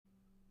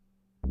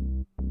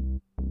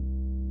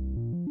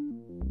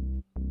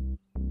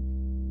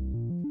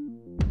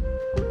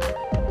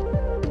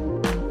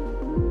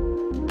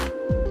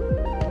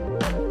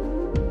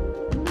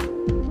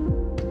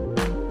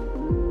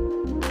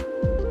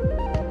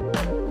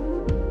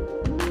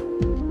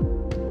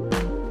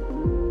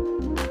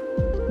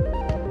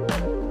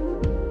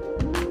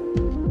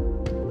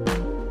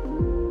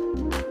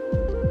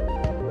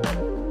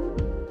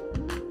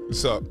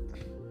What's up?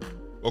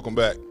 Welcome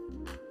back.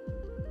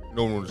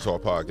 No Room to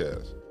Talk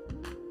podcast.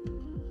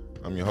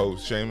 I'm your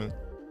host, Shaman.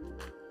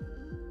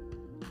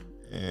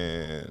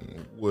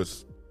 And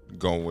what's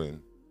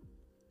going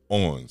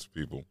on,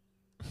 people?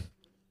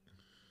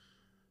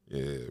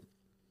 Yeah.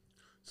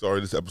 Sorry,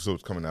 this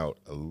episode's coming out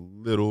a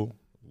little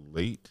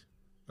late.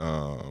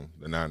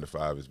 The 9 to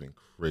 5 has been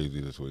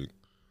crazy this week.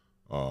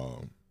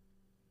 So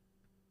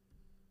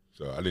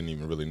I didn't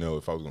even really know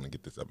if I was going to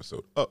get this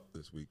episode up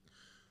this week.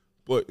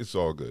 But it's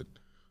all good.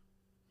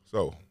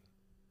 So,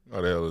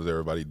 how the hell is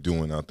everybody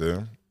doing out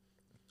there?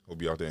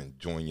 Hope you're out there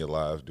enjoying your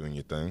lives, doing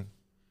your thing.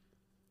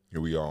 Here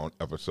we are on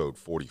episode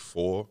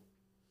 44.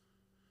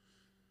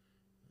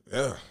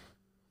 Yeah,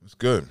 it's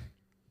good.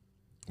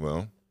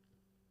 Well,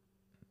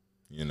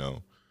 you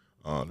know,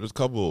 there's a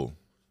couple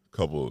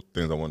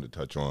things I wanted to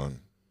touch on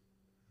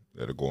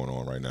that are going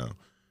on right now.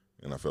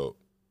 And I felt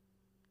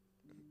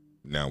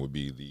now would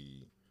be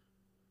the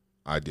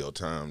ideal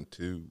time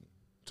to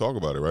talk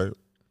about it, right?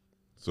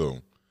 So,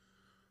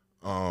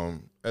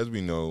 as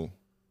we know,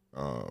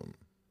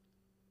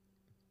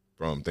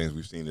 from things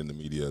we've seen in the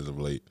media as of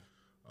late,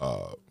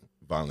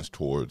 violence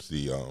towards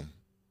the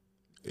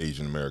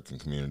Asian American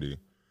community,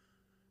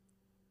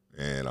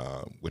 and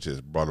which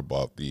has brought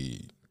about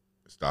the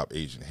Stop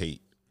Asian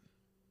Hate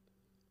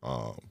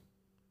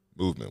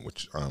movement,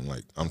 which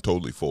I'm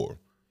totally for.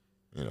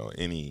 You know,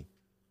 any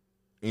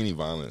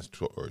violence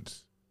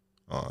towards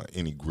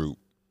any group,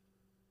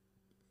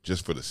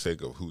 just for the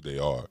sake of who they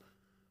are,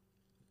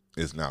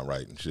 is not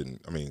right and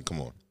shouldn't. I mean,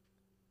 come on.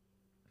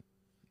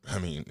 I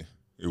mean,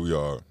 here we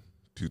are,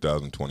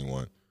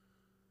 2021,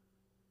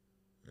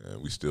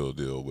 and we still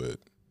deal with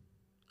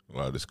a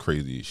lot of this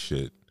crazy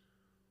shit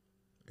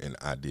and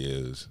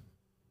ideas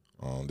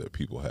that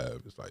people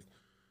have. It's like,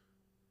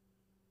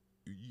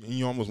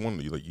 you almost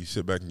wonder, you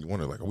sit back and you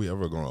wonder, are we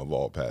ever going to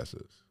evolve past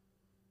this?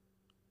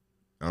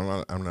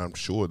 I'm not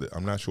sure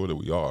that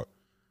we are.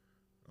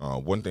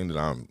 One thing that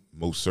I'm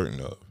most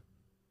certain of,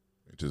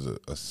 which is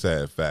a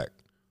sad fact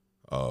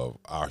of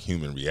our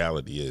human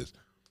reality, is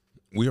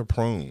we are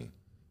prone.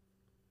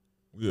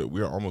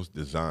 We are almost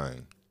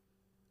designed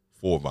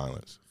for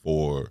violence,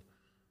 for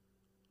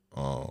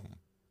a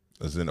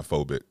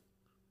xenophobic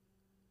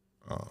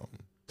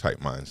type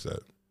mindset.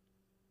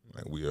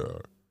 Like, we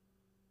are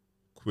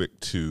quick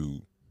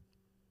to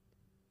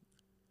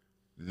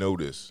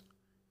notice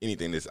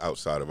anything that's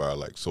outside of our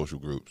social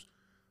groups,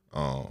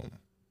 our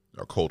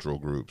cultural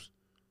groups.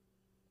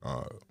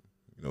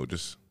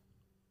 Just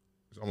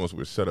it's almost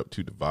we're set up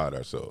to divide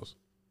ourselves.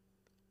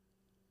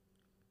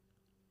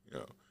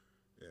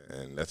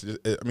 And that's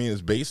just, I mean,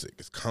 it's basic,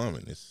 it's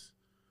common, it's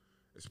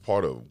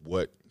part of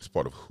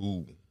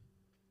who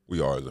we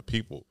are as a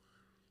people.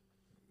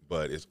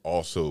 But it's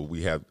also,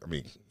 we have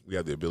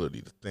the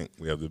ability to think,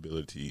 we have the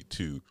ability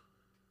to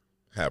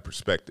have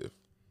perspective,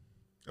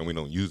 and we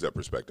don't use that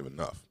perspective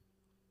enough.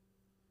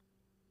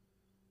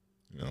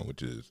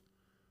 Which is,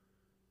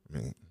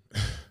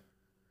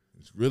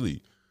 it's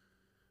really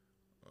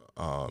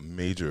a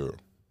major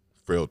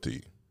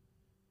frailty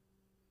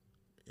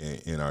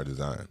in our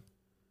design.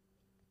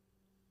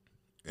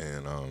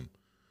 And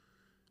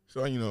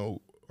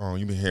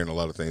you've been hearing a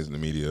lot of things in the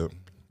media,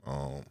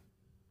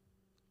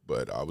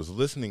 but I was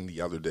listening the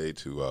other day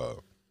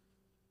to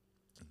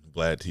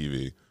Vlad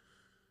TV,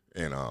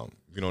 and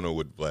if you don't know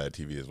what Vlad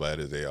TV is, Vlad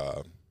is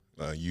a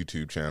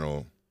YouTube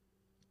channel.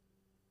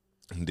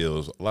 A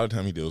lot of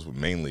time he deals with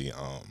mainly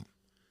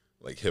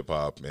hip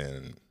hop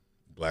and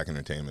black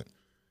entertainment.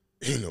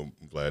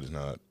 Vlad is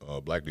not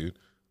a black dude.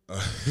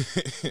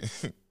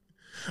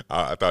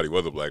 I thought he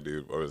was a black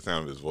dude, or the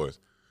sound of his voice.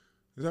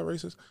 Is that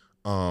racist?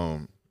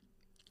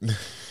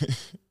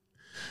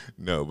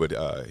 No, but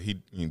he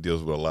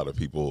deals with a lot of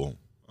people,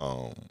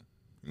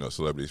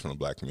 celebrities from the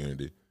black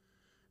community.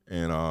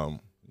 And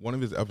one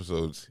of his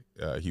episodes,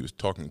 he was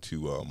talking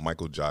to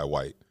Michael Jai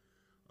White.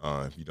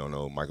 If you don't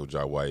know, Michael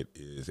Jai White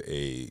is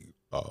a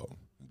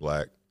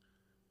black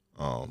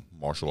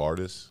martial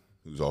artist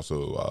who's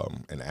also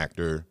an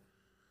actor.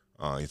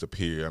 He's a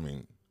peer. I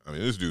mean,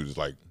 this dude is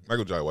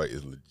Michael Jai White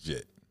is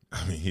legit.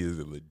 He is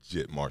a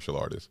legit martial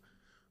artist.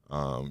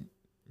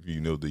 If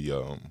you know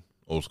the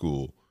old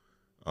school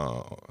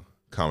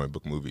comic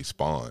book movie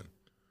Spawn,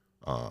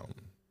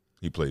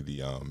 he played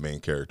the main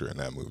character in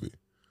that movie.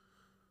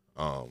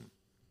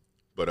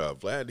 But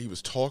Vlad, he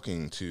was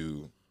talking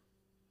to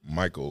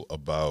Michael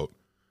about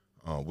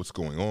what's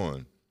going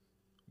on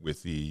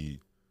with the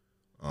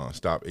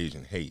Stop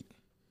Asian Hate.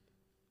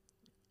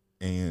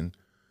 And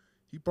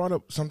he brought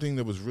up something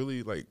that was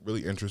really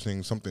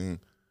interesting, something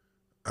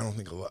I don't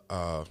think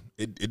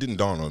it didn't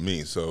dawn on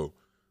me, so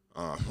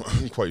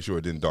I'm quite sure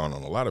it didn't dawn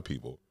on a lot of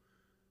people.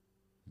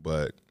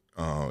 But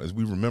as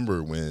we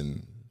remember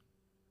when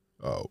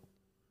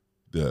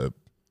the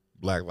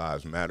Black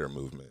Lives Matter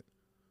movement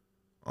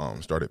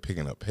started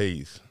picking up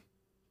pace,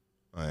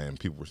 and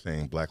people were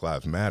saying Black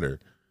Lives Matter,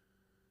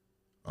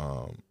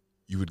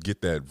 you would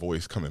get that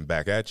voice coming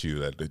back at you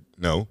that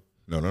no,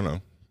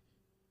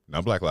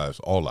 not Black lives,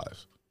 all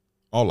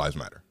lives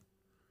matter.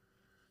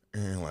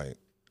 And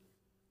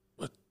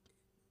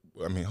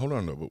I mean, hold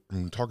on though.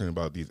 I'm talking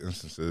about these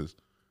instances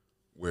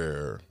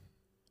where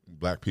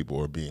black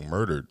people are being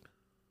murdered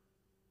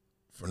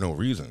for no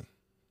reason,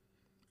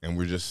 and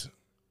we're just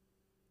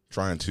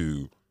trying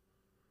to,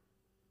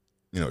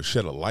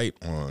 shed a light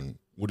on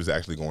what is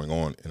actually going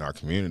on in our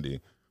community,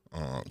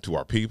 to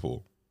our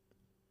people.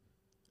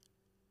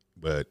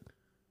 But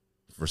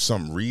for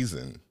some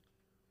reason,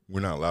 we're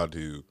not allowed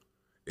to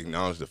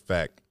acknowledge the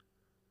fact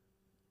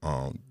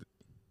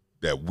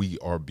that we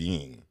are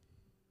being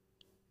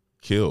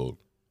killed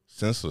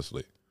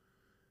senselessly,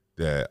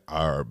 that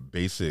our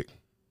basic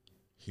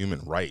human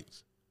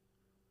rights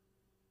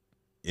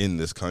in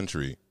this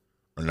country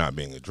are not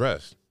being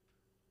addressed,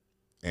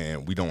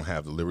 and we don't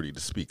have the liberty to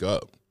speak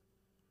up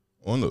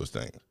on those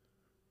things.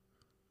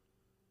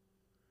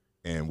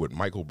 And what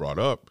Michael brought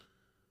up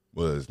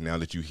was, now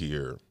that you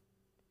hear,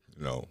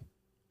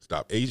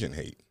 stop Asian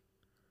hate,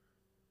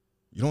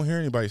 you don't hear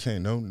anybody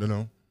saying,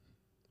 no,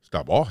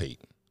 stop all hate.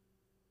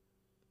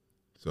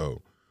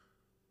 So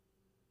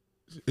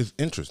it's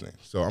interesting.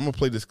 So I'm going to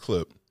play this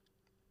clip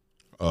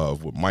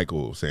of what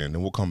Michael was saying,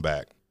 then we'll come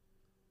back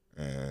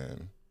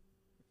and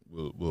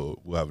we'll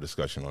have a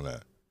discussion on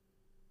that.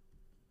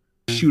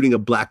 Shooting a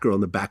black girl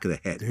in the back of the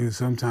head. Dude,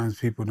 sometimes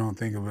people don't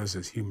think of us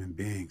as human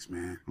beings,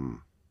 man.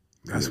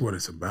 That's what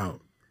it's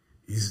about.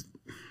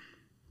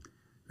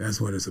 That's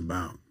what it's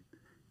about.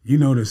 You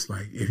notice,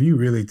 like, if you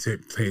really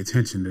pay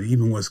attention to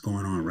even what's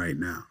going on right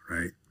now,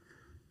 right?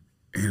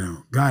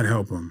 God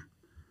help them.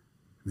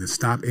 The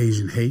Stop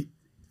Asian Hate.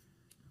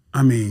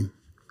 I mean,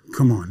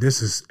 come on,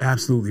 this is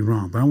absolutely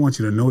wrong. But I want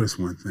you to notice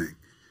one thing,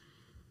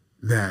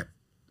 that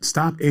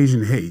Stop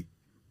Asian Hate,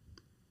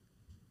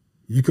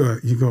 you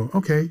go,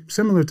 okay,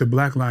 similar to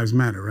Black Lives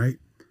Matter, right?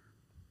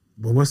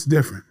 But what's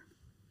different?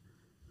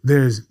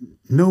 There's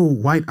no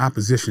white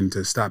opposition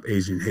to Stop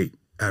Asian Hate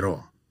at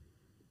all.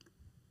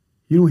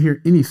 You don't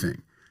hear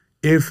anything.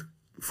 If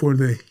for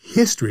the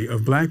history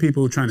of black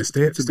people trying to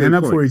stand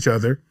up for each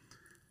other,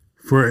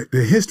 for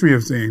the history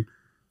of saying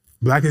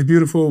black is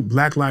beautiful,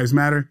 Black Lives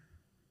Matter,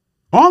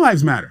 all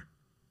lives matter.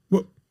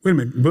 Well, wait a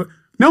minute.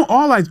 No,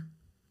 all lives.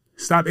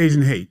 Stop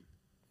Asian hate.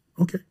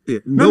 Okay. Yeah,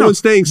 no one's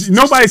saying.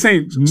 Nobody's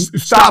saying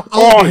stop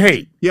all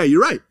hate. Yeah,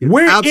 you're right. You're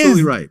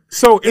absolutely right.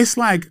 So it's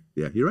like.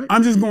 Yeah, you're right.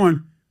 I'm just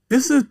going.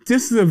 This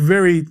is a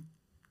very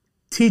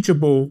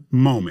teachable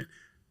moment.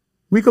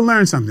 We could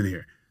learn something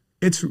here.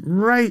 It's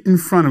right in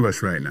front of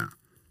us right now.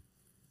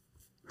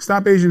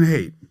 Stop Asian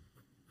hate.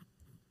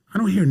 I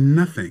don't hear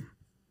nothing.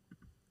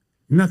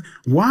 Nothing.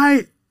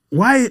 Why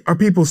are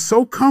people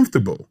so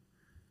comfortable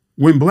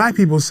when black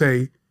people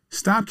say,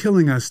 stop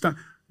killing us, stop?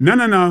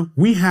 No.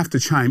 We have to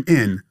chime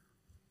in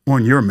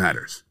on your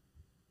matters.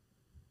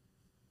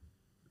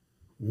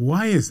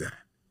 Why is that?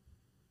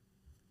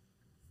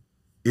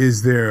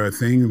 Is there a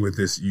thing with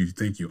this, you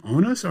think you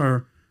own us,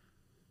 or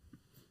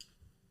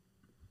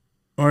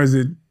is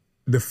it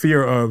the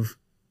fear of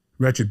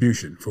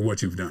retribution for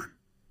what you've done?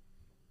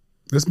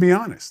 Let's be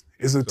honest.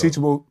 It's a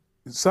teachable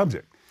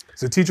subject.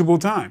 It's a teachable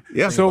time.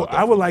 Yeah. So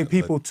I would like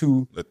people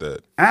to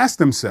ask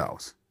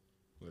themselves.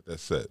 Let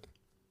that sit.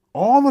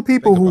 All the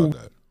people Think who.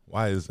 about that.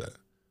 Why is that?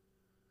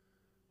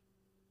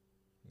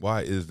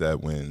 Why is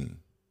that when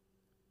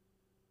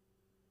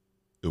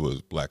it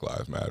was Black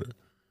Lives Matter,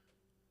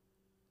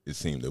 it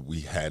seemed that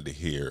we had to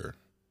hear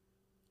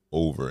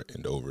over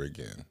and over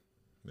again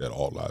that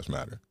all lives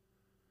matter?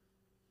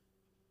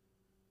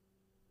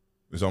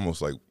 It's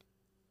almost like,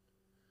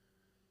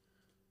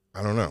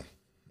 I don't know,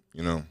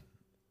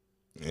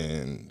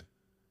 and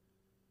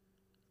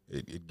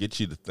it gets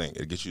you to think,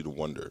 it gets you to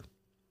wonder,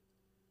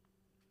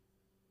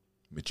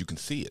 but you can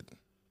see it,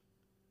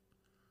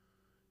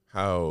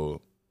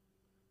 how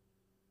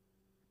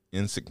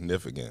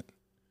insignificant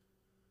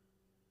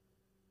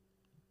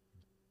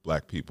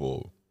black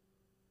people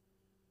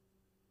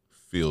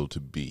feel to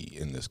be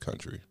in this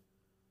country.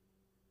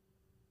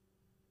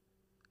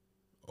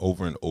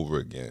 Over and over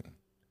again,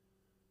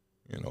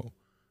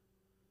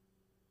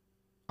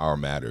 our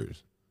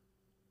matters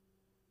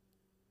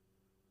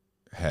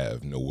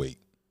have no weight.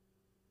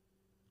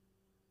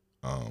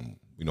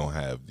 We don't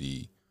have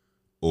the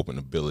open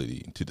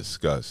ability to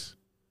discuss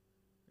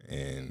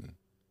and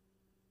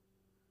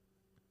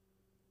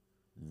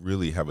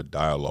really have a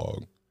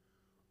dialogue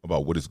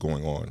about what is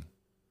going on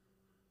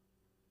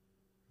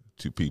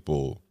to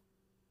people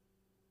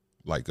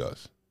like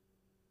us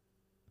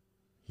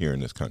here in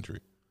this country.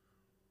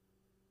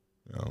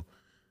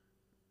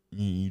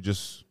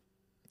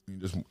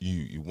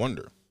 You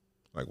wonder,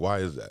 like, why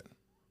is that?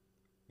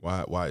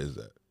 Why is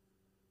that?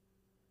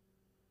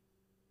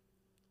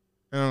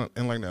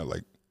 And like now,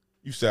 like,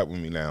 you sat with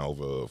me now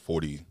over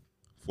 40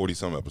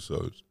 some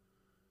episodes.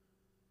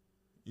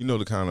 You know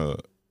the kind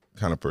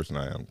of person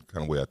I am,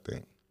 kind of way I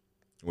think,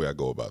 the way I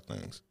go about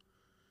things.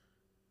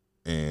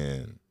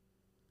 And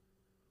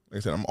like I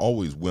said, I'm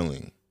always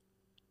willing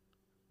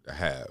to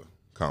have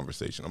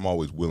conversation. I'm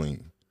always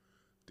willing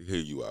to hear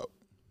you out,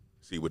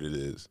 see what it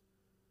is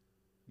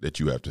that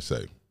you have to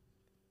say.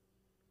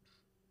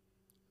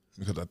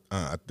 Because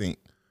I think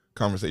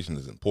conversation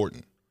is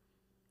important.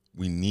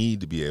 we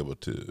need to be able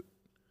to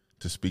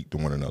speak to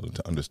one another,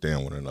 to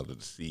understand one another,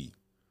 to see.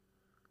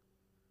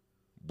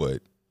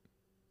 But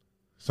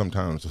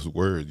sometimes those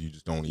words you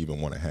just don't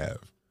even want to have,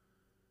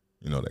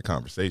 that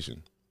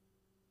conversation.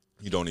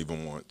 You don't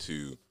even want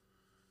to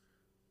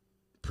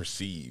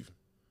perceive,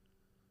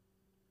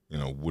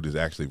 what is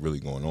actually really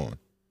going on.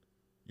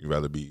 You'd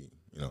rather be,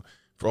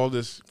 for all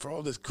this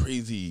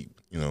crazy,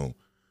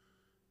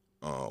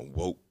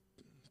 woke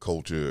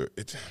culture.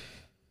 It's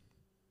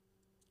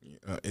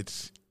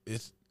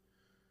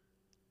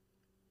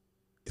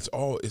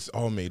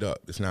all made up.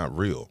 It's not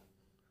real.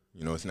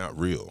 It's not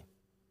real.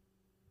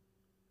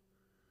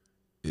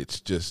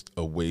 It's just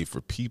a way for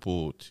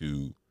people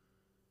to,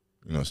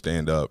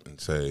 stand up and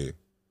say,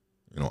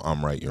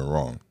 I'm right, you're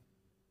wrong.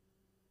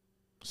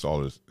 It's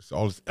all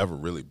it's ever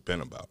really been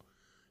about.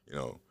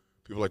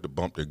 People like to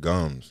bump their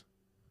gums,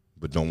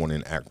 but don't want to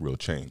enact real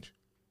change.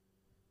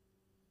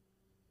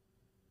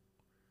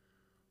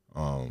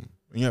 And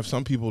you have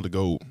some people to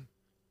go,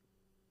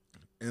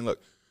 and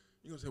look,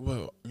 you're gonna say,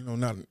 well,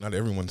 not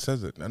everyone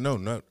says it.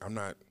 No, I'm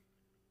not.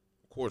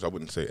 Of course, I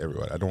wouldn't say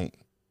everybody. I don't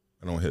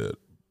hit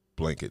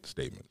blanket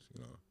statements.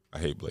 I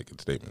hate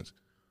blanket statements.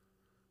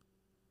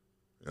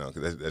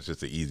 Because that's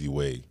just an easy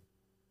way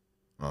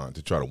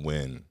to try to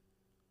win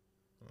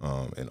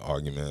an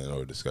argument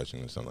or a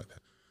discussion or something like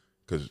that.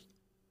 Because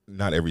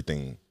not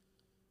everything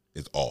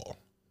is all.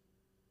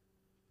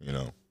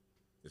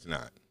 It's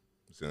not.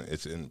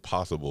 It's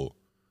impossible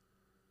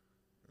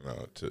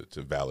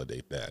to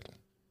validate that.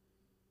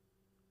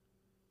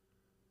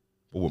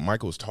 But what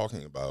Michael's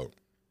talking about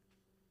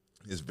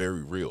is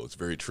very real. It's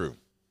very true.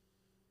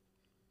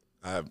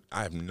 I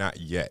have not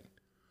yet,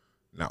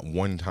 not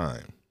one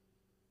time,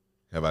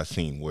 have I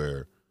seen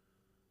where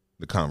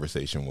the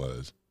conversation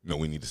was, no,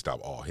 we need to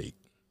stop all hate.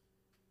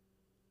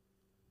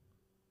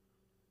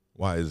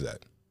 Why is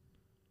that?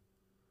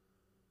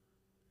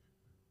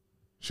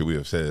 Should we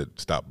have said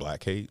stop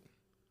black hate?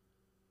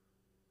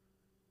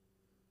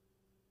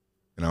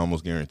 And I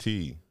almost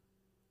guarantee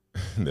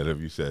that if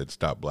you said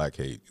stop black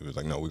hate, it was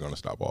like, no, we're going to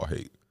stop all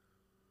hate.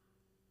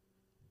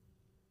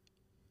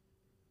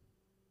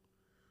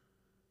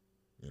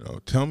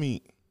 Tell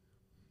me,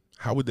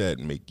 how would that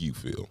make you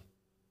feel?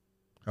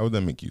 How would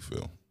that make you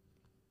feel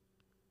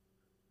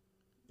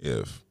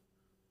if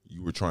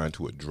you were trying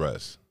to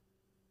address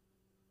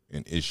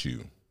an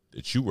issue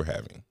that you were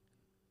having,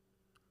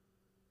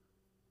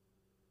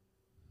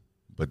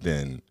 but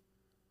then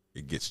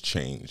it gets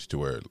changed to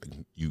where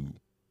you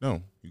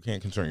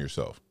can't concern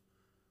yourself.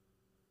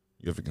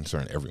 You have to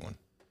concern everyone.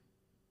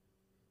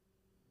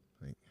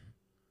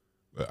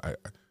 But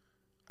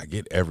I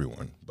get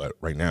everyone, but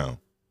right now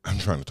I'm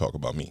trying to talk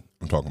about me.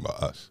 I'm talking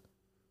about us.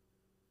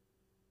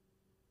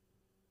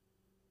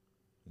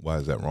 Why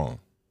is that wrong?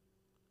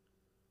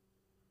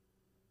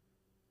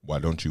 Why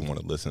don't you want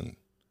to listen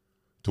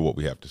to what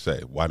we have to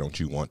say? Why don't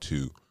you want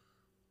to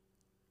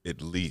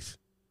at least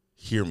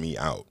hear me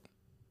out?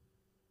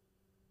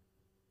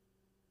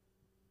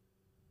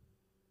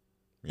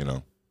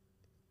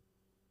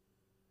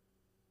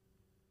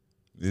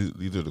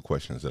 These are the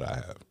questions that I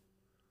have.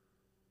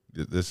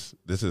 This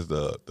is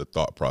the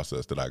thought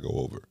process that I go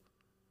over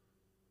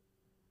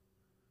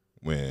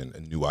when a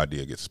new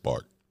idea gets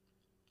sparked.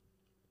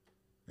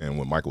 And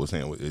what Michael was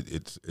saying,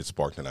 it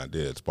sparked an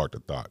idea, it sparked a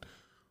thought.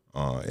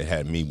 It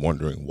had me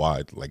wondering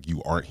why,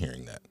 you aren't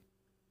hearing that.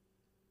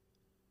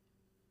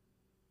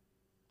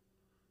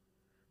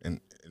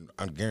 And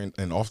I'm guaranteeing,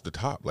 and off the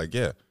top,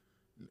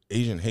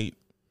 Asian hate.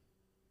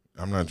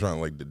 I'm not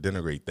trying to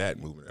denigrate that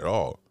movement at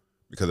all,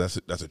 because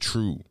that's a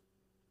true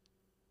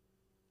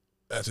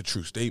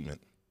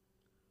statement.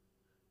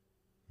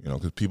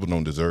 Because people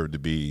don't deserve to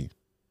be,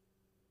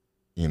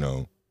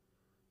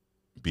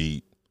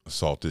 beat,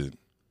 assaulted,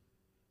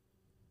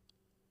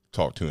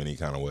 talked to any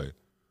kind of way.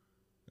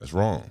 That's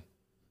wrong.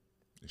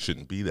 It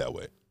shouldn't be that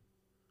way.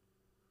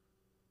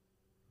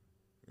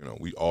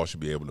 We all should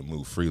be able to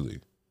move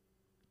freely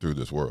through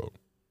this world.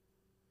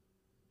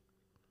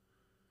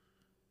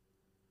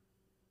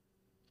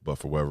 But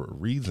for whatever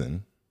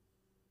reason,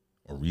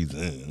 or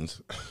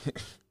reasons,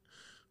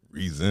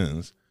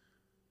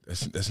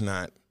 that's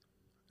not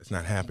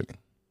happening.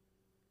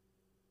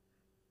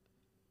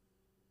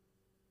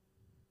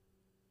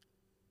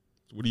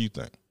 So what do you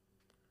think?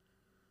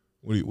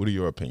 What are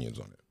your opinions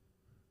on it?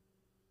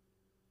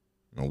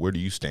 Where do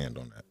you stand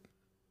on that?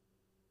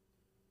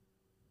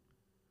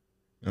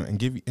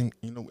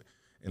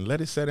 And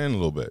let it set in a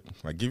little bit.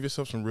 Give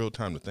yourself some real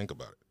time to think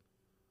about it.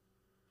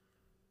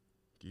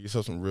 Give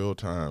yourself some real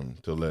time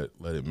to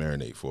let it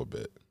marinate for a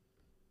bit.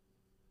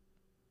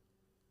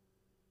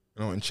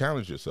 And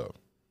challenge yourself.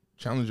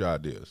 Challenge your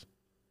ideas.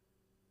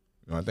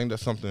 I think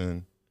that's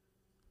something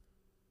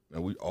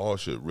that we all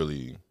should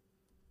really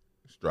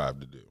strive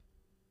to do.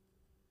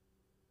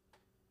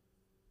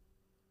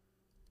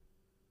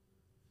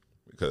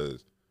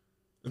 Because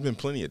there's been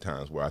plenty of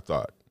times where I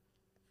thought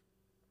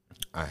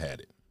I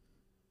had it.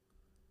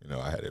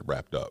 I had it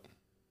wrapped up.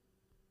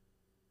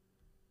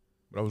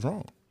 But I was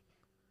wrong.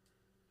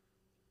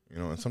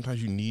 And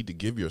sometimes you need to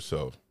give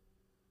yourself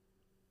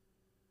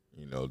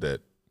You know,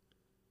 that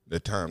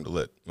time to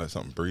let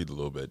something breathe a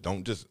little bit.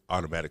 Don't just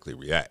automatically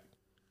react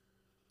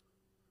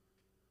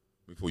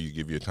before you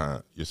give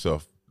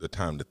yourself the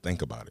time to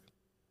think about it.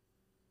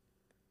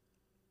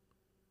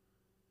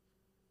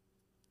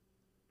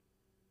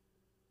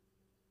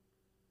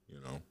 You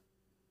know,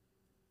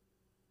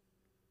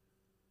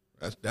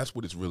 that's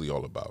what it's really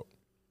all about.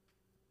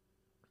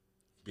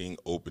 Being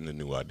open to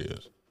new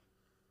ideas,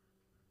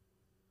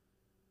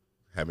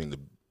 having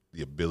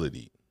the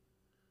ability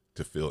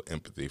to feel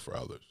empathy for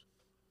others,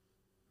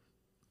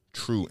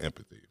 true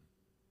empathy.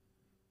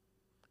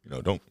 You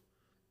know, don't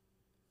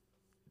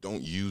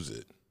use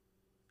it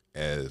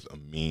as a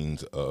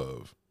means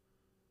of,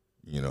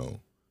 you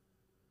know,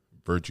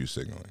 virtue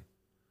signaling.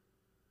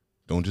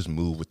 Don't just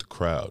move with the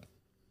crowd.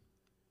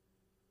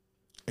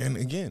 And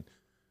again,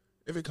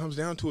 if it comes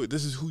down to it,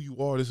 this is who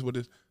you are. This is what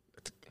it is.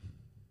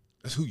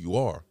 That's who you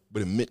are.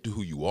 But admit to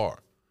who you are.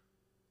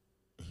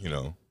 You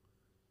know,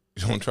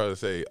 you don't try to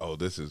say, "Oh,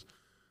 this is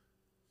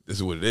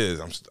what it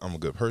is. I'm a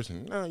good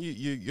person." No,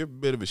 you're a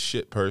bit of a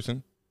shit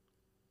person,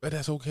 but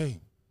that's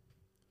okay.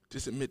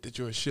 Just admit that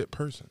you're a shit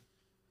person.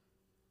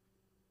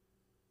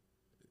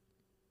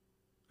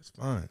 That's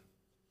fine.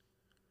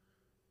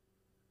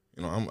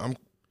 You know,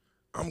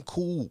 I'm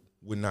cool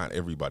with not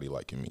everybody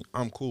liking me.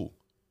 I'm cool.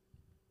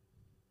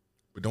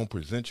 But don't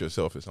present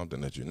yourself as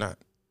something that you're not.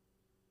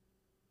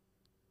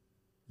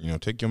 You know,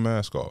 take your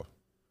mask off.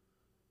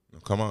 You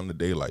know, come out in the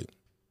daylight.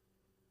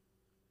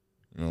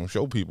 You know,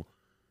 show people.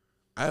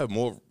 I have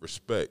more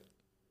respect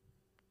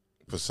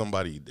for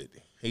somebody that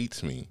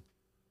hates me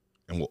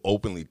and will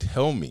openly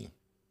tell me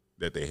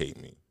that they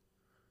hate me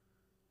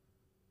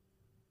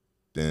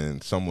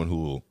than someone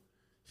who will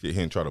sit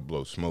here and try to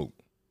blow smoke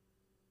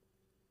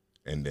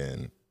and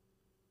then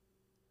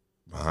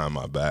behind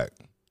my back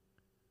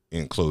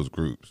in closed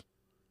groups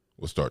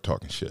will start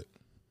talking shit.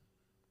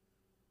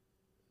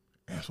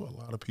 And that's what a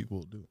lot of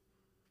people do.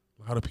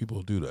 A lot of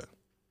people do that.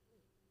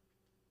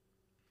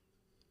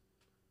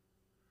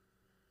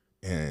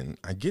 And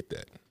I get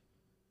that.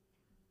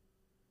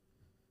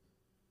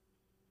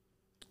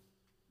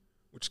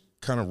 Which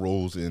kind of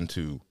rolls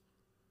into,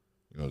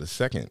 you know, the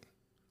second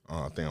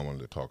thing I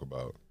wanted to talk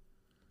about.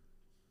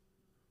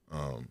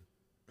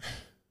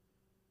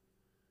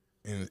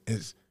 And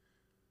it's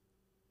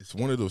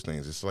one of those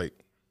things. It's like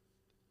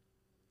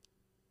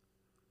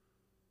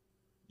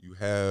you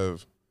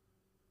have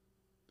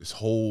this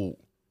whole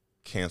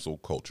cancel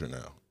culture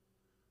now.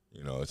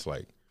 You know, it's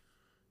like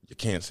you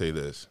can't say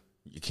this,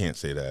 you can't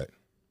say that.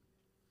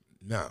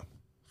 Nah,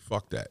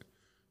 fuck that.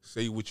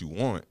 Say what you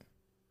want.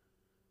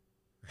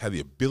 Have the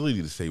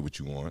ability to say what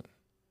you want.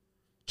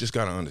 Just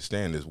got to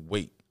understand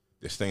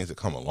there's things that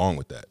come along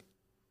with that.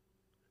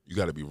 You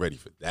got to be ready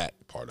for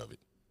that part of it.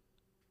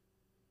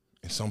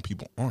 And some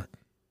people aren't.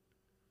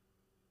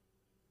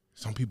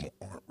 Some people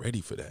aren't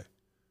ready for that.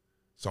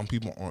 Some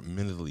people aren't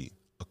mentally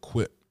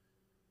equipped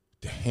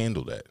to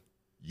handle that.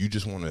 You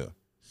just want to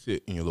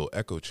sit in your little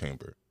echo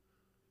chamber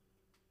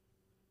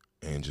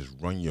and just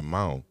run your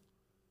mouth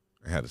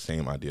and have the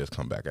same ideas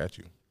come back at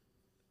you.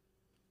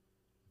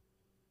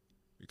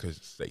 Because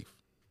it's safe.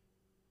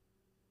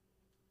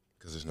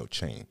 Because there's no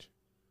change.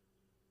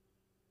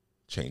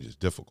 Change is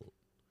difficult.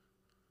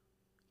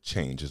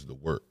 Change is the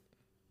work.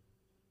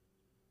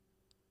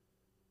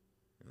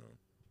 You know,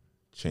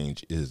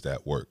 change is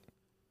that work.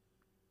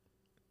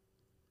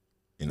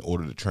 In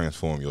order to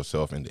transform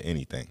yourself into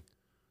anything,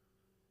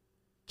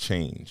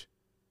 change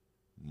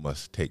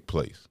must take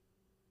place.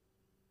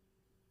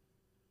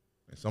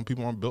 And some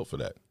people aren't built for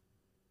that,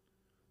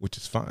 which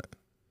is fine.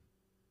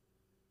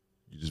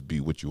 You just be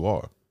what you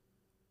are.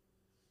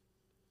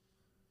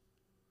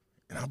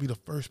 And I'll be the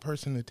first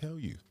person to tell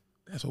you,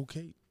 that's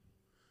okay.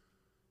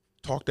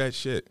 Talk that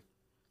shit.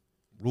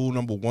 Rule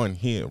number one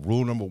here.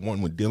 Rule number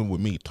one when dealing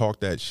with me, talk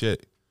that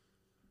shit.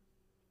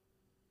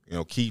 You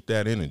know, keep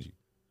that energy.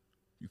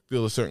 You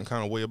feel a certain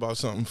kind of way about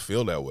something,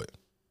 feel that way.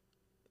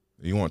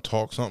 You want to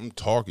talk something,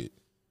 talk it.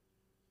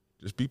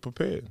 Just be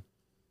prepared.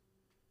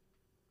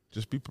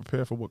 Just be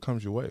prepared for what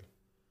comes your way.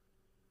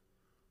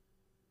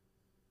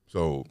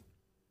 So,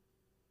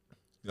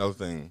 the other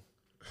thing,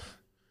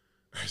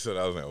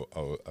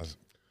 all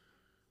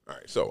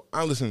right. So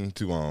I listened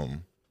to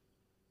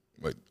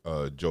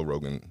Joe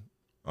Rogan,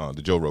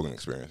 the Joe Rogan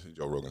Experience,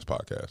 Joe Rogan's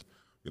podcast.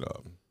 You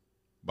know,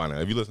 by now,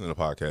 if you listen to the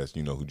podcast,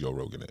 you know who Joe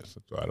Rogan is.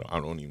 So I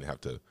don't even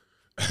have to.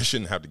 I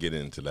shouldn't have to get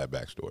into that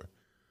backstory.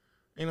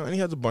 You know, and he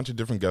has a bunch of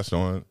different guests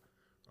on.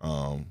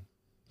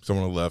 Some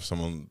on the left,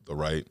 some on the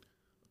right.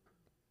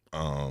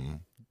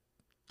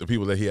 The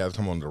people that he has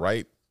come on the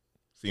right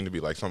seem to be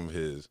like some of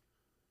his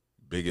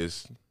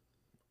biggest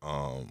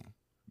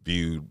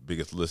viewed,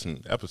 biggest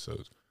listened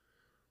episodes.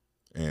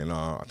 And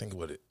I think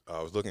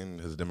I was looking,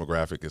 his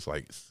demographic is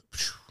like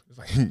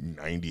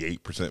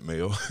 98%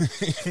 male.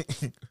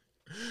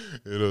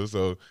 You know,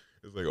 so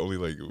it's like only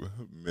like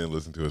men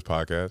listen to his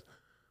podcast.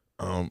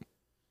 And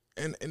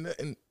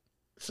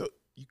so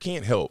you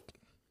can't help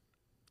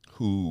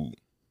who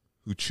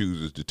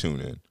chooses to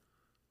tune in.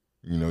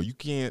 You know, you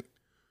can't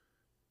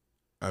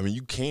I mean,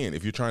 you can,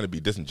 if you're trying to be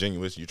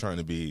disingenuous, you're trying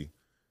to be,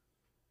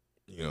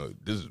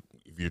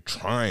 if you're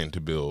trying to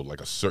build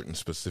like a certain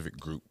specific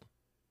group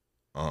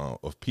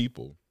of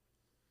people,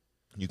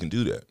 you can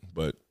do that.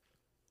 But,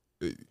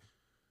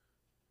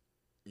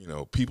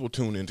 people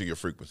tune into your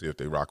frequency if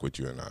they rock with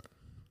you or not.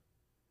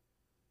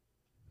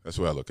 That's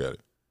the way I look at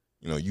it.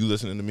 You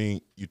listening to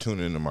me, you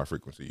tuning into my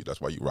frequency.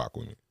 That's why you rock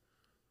with me.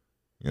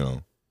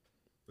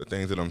 The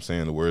things that I'm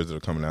saying, the words that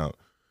are coming out,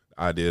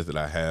 the ideas that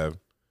I have,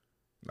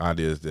 the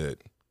ideas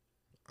that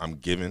I'm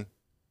giving,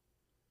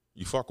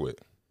 you fuck with,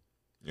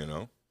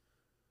 And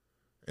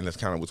that's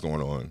kind of what's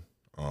going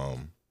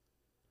on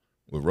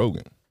with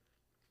Rogan.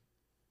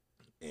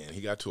 And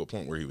he got to a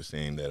point where he was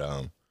saying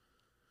that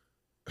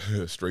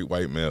straight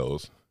white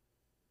males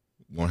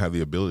won't have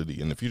the ability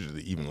in the future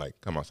to even like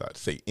come outside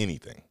to say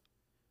anything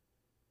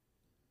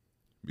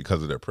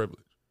because of their privilege.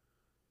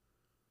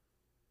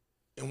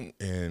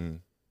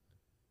 And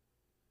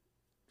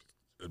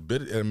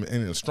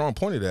a strong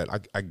point of that,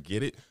 I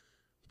get it,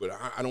 but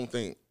I don't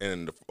think,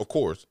 and of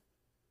course,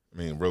 I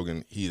mean,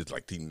 Rogan, he is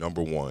like the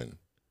number one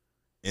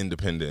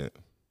independent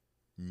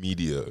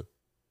media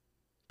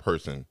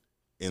person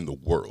in the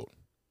world,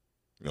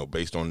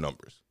 based on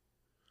numbers.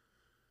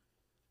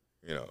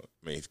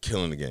 He's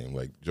killing the game.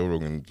 Like Joe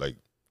Rogan, like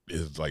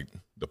is like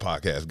the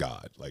podcast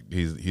god. Like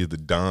he's the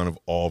don of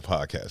all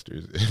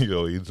podcasters.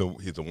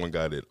 He's the one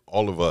guy that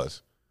all of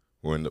us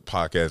who are in the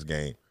podcast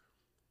game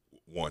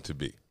want to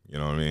be. You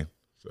know what I mean?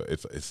 So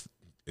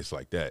it's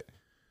like that.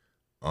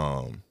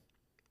 And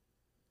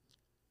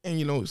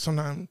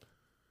sometimes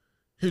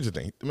here's the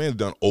thing: the man's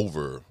done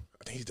over.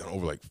 I think he's done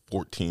over like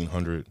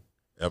 1,400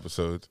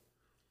 episodes,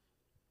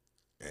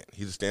 and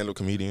he's a stand-up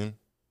comedian.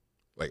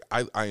 Like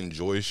I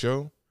enjoy his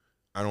show.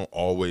 I don't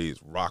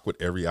always rock with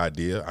every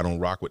idea. I don't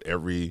rock with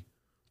every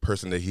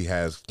person that he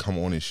has come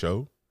on his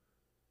show.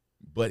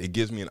 But it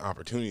gives me an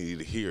opportunity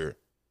to hear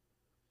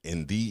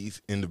in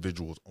these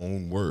individuals'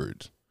 own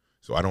words.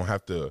 So I don't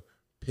have to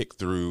pick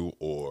through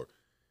or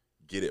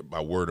get it by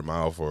word of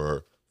mouth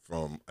or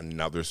from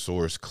another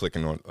source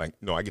clicking on.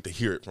 No, I get to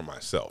hear it for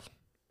myself.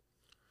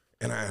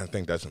 And I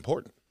think that's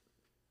important.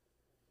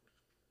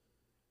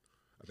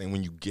 I think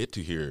when you get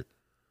to hear,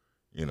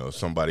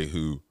 somebody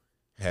who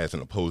has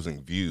an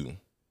opposing view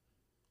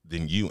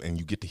than you, and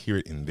you get to hear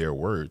it in their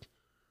words,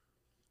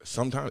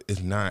 sometimes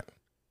it's not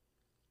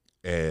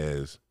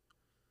as,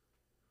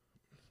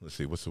 let's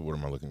see, what's the word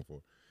am I looking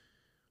for?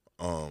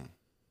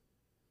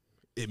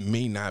 It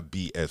may not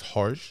be as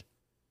harsh,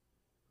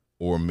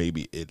 or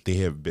maybe they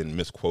have been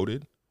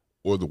misquoted,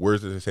 or the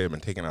words that they say have been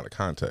taken out of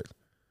context.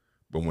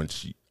 But when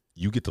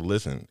you get to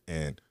listen,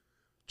 and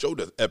Joe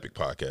does epic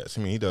podcasts.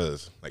 I mean, he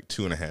does like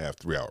 2.5,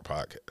 3 hour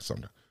podcasts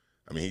sometimes.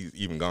 I mean, he's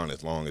even gone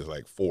as long as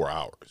like 4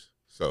 hours.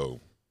 So,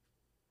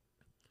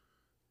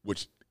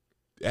 which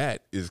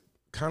that is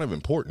kind of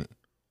important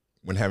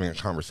when having a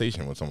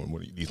conversation with someone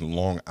with these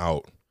long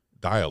out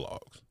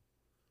dialogues.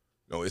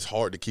 It's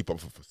hard to keep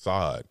up a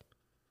facade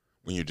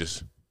when you're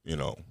just,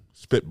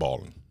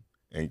 spitballing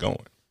and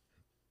going.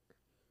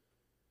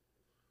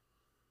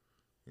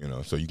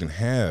 So you can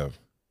have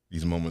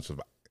these moments of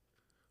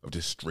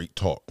just straight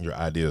talk. Your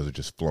ideas are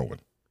just flowing,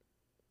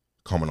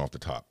 coming off the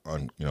top,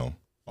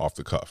 off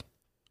the cuff.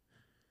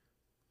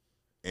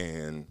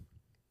 And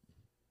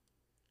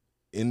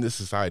in this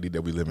society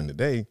that we live in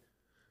today,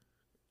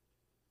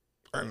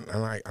 and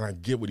I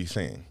get what he's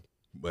saying,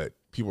 but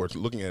people are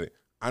looking at it.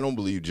 I don't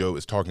believe Joe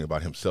is talking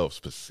about himself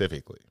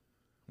specifically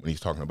when he's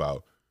talking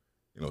about,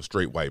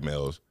 straight white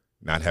males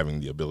not having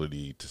the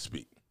ability to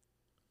speak,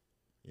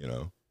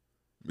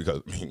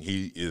 because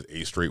he is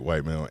a straight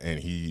white male and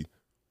he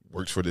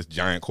works for this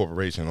giant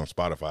corporation on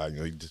Spotify.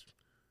 He just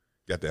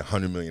got that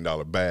 $100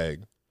 million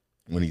bag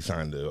when he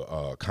signed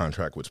a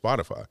contract with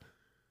Spotify.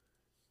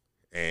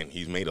 And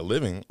he's made a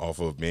living off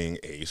of being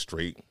a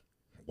straight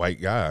white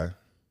guy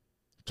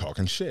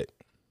talking shit.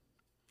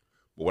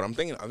 But what I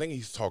think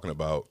he's talking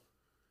about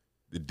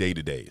the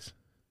day-to-days.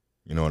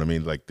 You know what I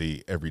mean? Like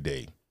the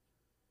everyday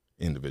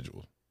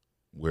individual,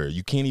 where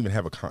you can't even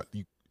have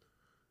white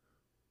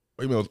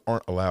males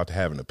aren't allowed to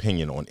have an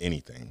opinion on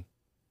anything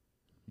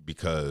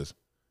because,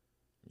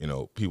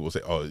 people will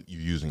say, oh,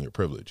 you're using your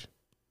privilege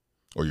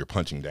or you're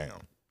punching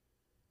down.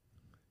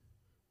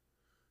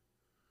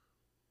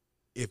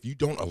 If you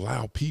don't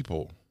allow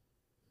people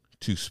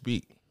to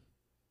speak,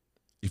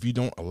 if you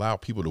don't allow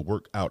people to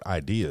work out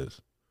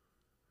ideas,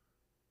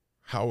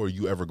 how are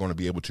you ever going to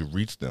be able to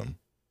reach them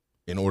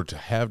in order to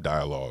have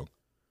dialogue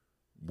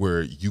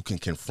where you can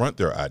confront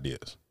their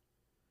ideas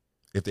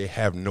if they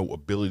have no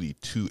ability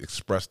to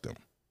express them?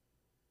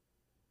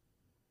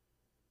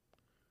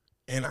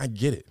 And I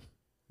get it.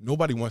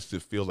 Nobody wants to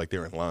feel like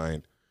they're in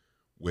line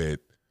with,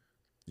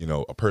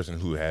 a person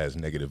who has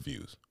negative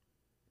views.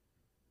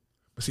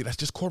 But see, that's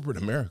just corporate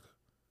America.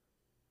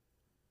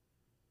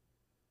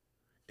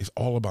 It's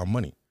all about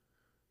money.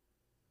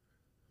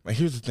 Like,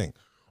 here's the thing.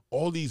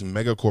 All these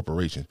mega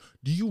corporations,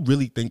 do you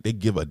really think they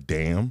give a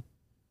damn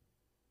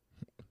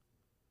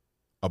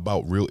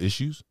about real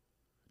issues?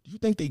 Do you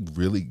think they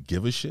really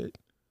give a shit?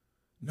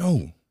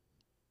 No.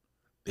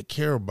 They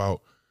care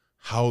about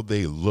how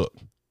they look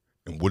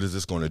and what is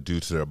this going to do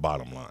to their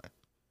bottom line.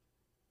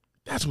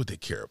 That's what they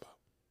care about.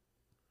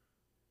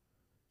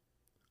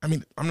 I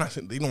mean, I'm not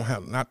saying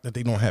not that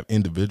they don't have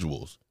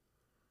individuals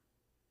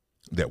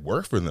that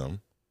work for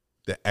them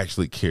that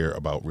actually care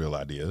about real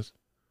ideas.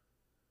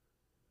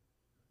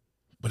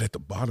 But at the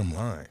bottom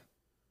line,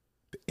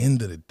 the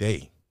end of the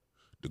day,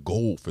 the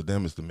goal for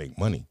them is to make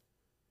money.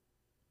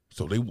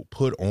 So they will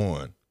put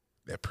on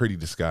that pretty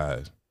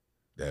disguise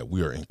that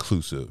we are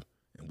inclusive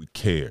and we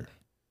care.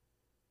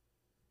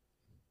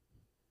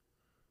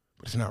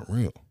 But it's not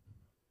real.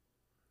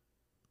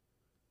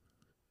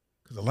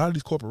 Because a lot of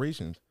these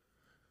corporations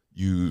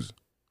use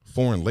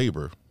foreign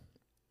labor,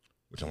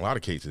 which in a lot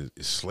of cases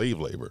is slave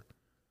labor,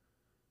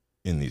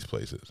 in these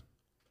places.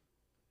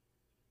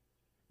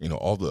 You know,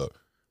 all the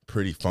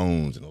pretty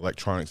phones and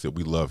electronics that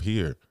we love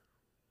here,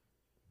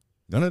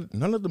 none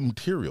of the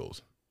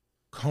materials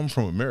come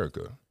from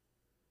America.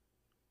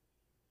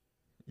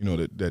 You know,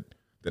 that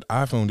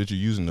iPhone that you're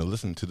using to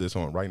listen to this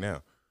on right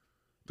now,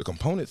 the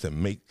components that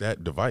make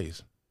that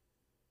device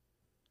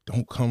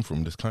don't come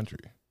from this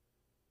country.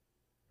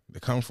 They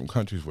come from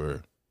countries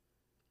where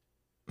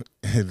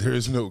there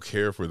is no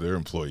care for their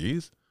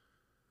employees.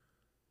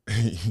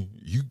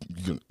 You're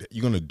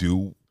going to do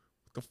what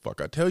the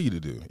fuck I tell you to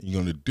do.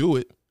 You're going to do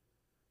it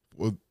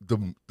with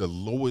the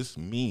lowest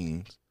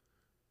means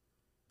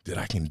that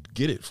I can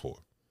get it for.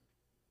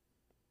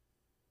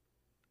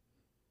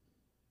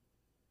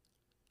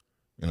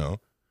 You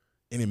know,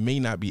 and it may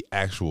not be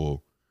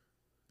actual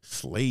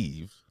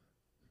slaves,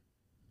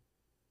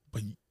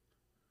 but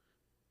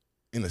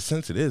in a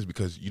sense it is,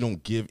 because you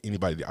don't give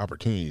anybody the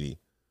opportunity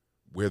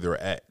where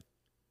they're at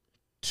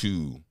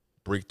to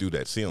break through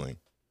that ceiling,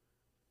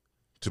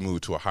 to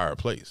move to a higher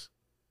place.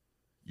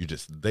 You're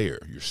just there.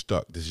 You're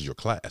stuck. This is your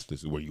class.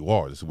 This is where you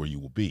are. This is where you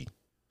will be.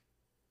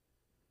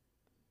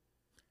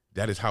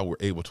 That is how we're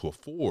able to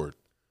afford,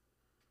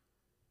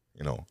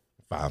 you know,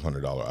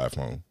 $500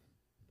 iPhone.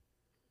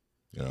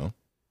 You know,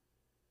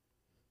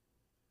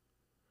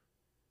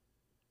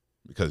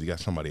 because you got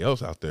somebody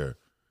else out there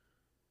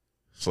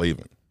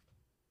slaving,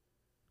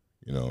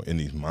 you know, in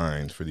these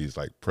mines for these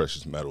like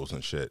precious metals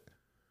and shit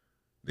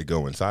that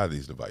go inside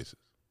these devices.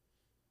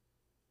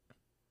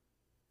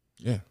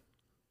 Yeah.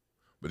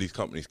 But these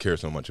companies care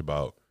so much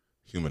about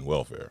human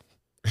welfare.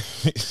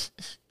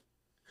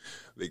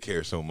 They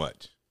care so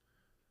much.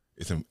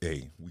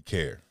 Hey, we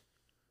care.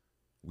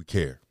 We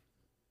care.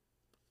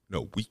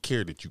 No, we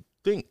care that you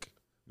think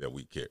that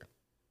we care.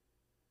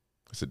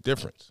 It's a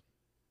difference.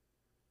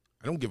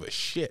 I don't give a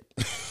shit.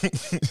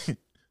 I'm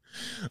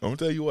gonna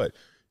tell you what.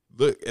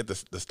 Look at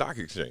the stock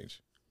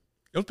exchange.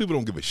 Those people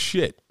don't give a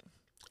shit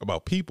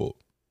about people.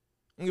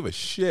 They don't give a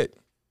shit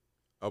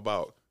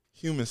about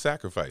human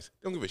sacrifice.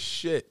 They don't give a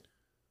shit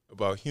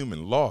about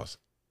human loss.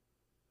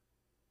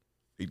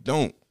 They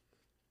don't.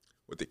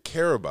 What they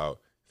care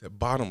about is that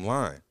bottom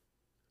line.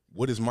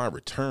 What is my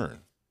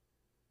return?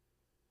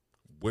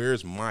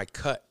 Where's my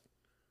cut?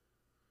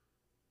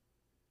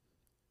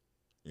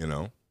 You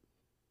know?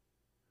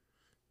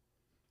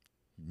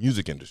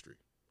 Music industry,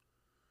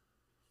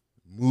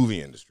 movie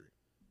industry,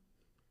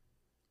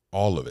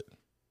 all of it.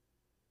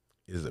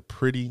 It is a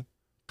pretty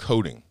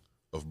coating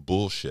of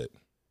bullshit,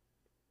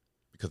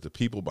 because the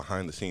people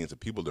behind the scenes, the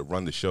people that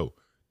run the show,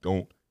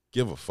 don't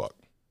give a fuck.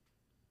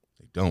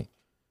 They don't.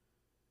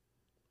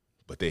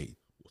 But they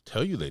will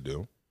tell you they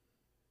do.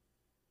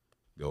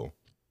 They'll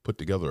put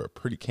together a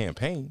pretty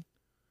campaign,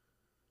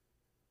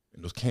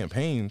 and those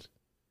campaigns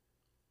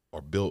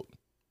are built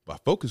by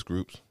focus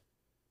groups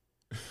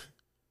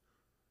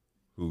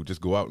who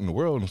just go out in the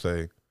world and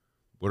say,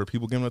 what are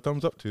people giving a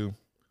thumbs up to?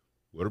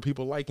 What are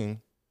people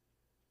liking?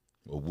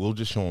 Well, we'll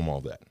just show them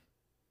all that.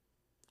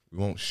 We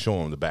won't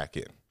show them the back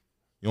end.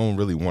 You don't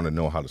really want to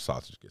know how the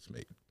sausage gets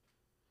made.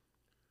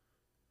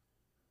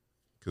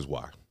 Because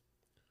why?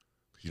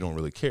 Because you don't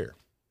really care.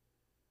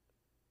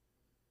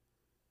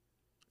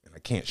 And I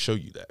can't show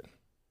you that.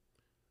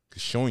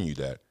 Because showing you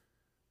that,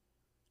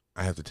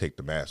 I have to take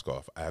the mask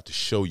off. I have to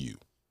show you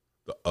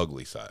the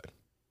ugly side.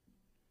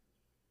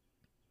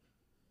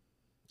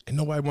 And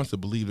nobody wants to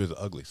believe there's an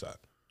ugly side.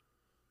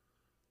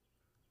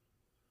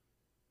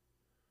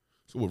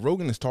 So what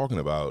Rogan is talking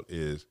about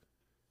is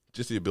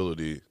just the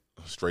ability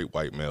of straight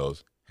white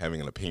males having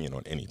an opinion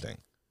on anything.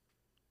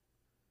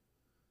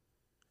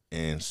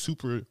 And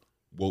super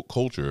woke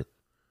culture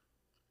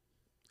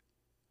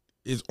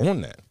is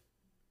on that.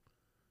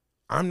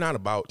 I'm not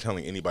about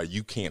telling anybody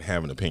you can't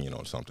have an opinion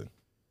on something.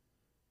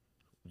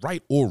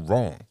 Right or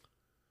wrong.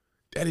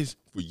 That is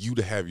for you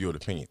to have your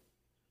opinion.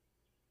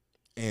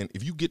 And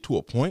if you get to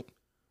a point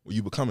where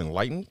you become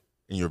enlightened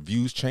and your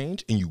views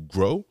change and you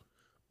grow,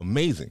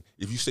 amazing.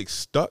 If you stay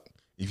stuck,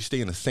 if you stay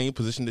in the same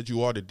position that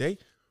you are today,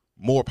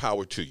 more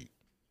power to you.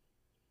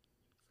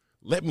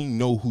 Let me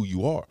know who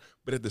you are.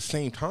 But at the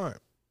same time,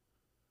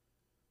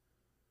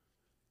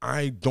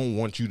 I don't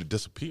want you to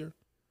disappear.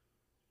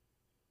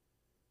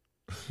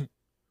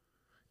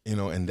 You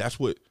know, and that's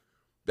what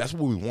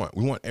we want.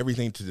 We want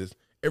everything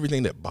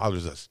that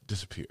bothers us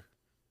disappear.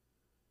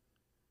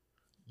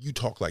 You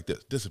talk like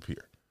this,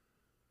 disappear.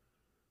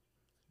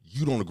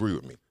 You don't agree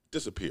with me,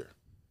 disappear.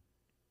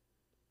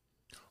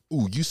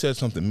 Ooh, you said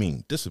something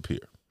mean,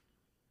 disappear.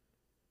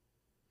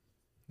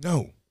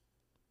 No.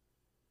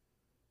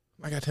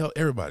 Like I tell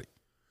everybody,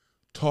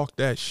 talk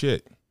that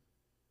shit.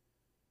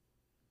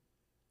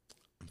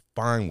 I'm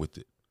fine with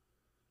it.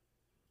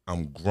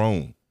 I'm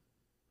grown.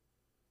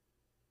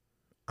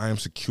 I am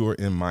secure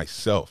in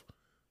myself.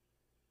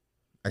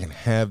 I can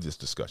have this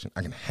discussion.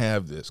 I can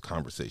have this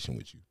conversation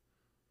with you.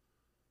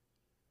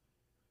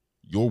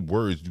 Your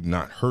words do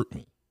not hurt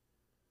me,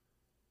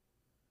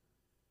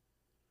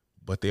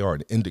 but they are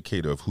an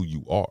indicator of who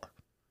you are.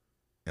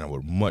 And I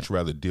would much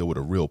rather deal with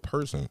a real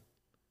person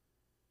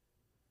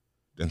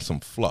than some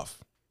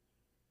fluff.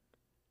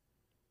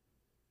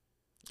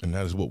 And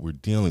that is what we're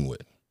dealing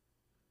with.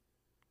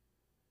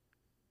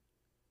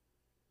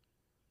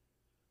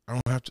 I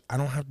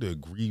don't have to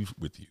agree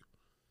with you.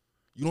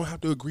 You don't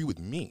have to agree with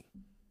me.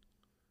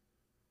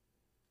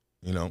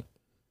 You know,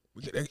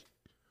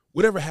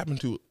 whatever happened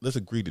to let's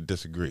agree to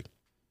disagree.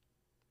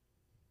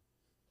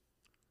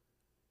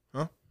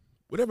 Huh?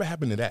 Whatever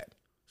happened to that?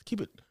 Let's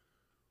keep it.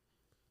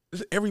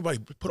 Everybody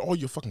put all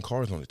your fucking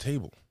cards on the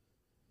table.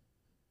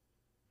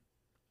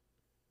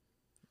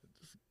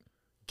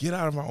 Get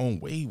out of our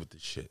own way with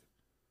this shit.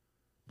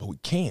 But we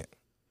can't.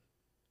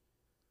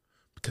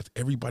 Because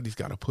everybody's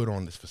got to put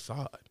on this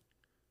facade.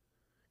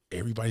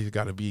 Everybody's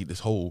got to be this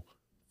whole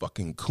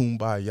fucking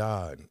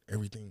kumbaya and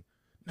everything.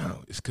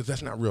 No, it's because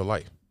that's not real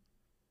life.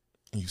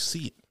 And you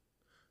see it.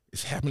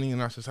 It's happening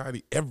in our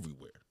society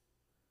everywhere.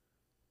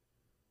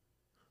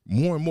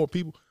 More and more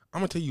people. I'm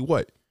going to tell you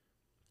what.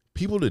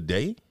 People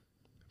today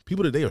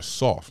are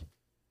soft.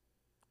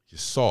 You're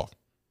soft.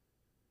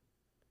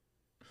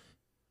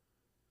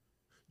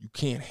 You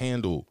can't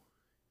handle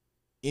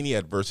any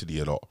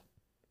adversity at all.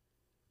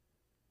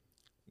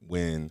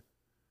 All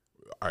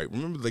right,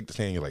 remember like the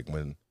saying, like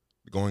when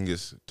the going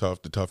gets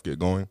tough, the tough get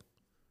going?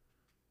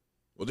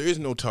 Well, there is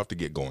no tough to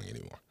get going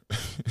anymore.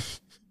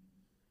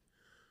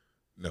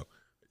 No.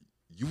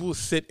 You will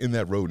sit in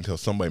that road until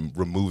somebody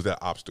removes that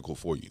obstacle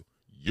for you.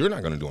 You're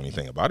not going to do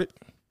anything about it.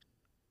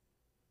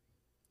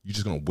 You're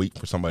just going to wait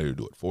for somebody to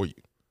do it for you.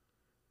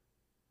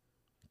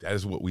 That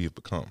is what we have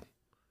become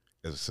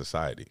as a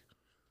society.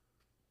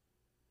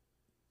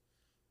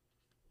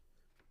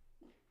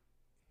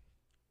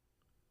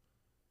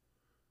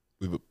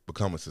 We've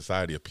become a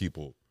society of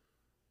people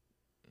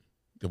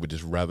that would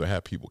just rather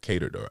have people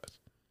cater to us.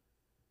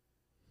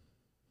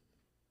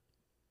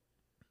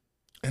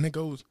 And it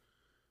goes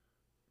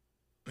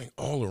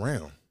all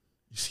around.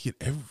 You see it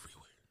everywhere.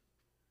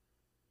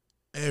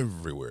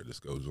 Everywhere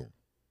this goes on.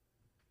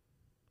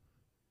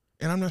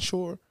 And I'm not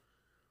sure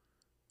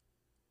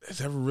that's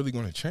ever really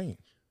going to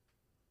change.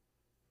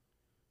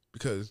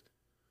 Because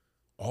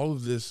all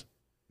of this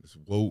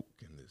woke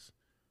and this,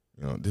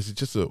 this is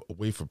just a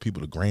way for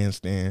people to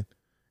grandstand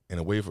and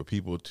a way for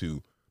people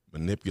to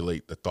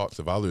manipulate the thoughts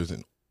of others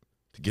and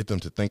to get them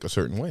to think a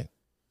certain way.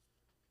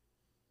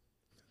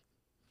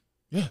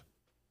 Yeah.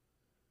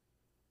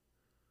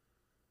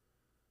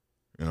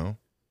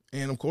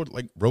 And of course,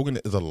 like Rogan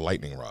is a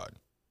lightning rod.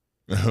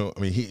 I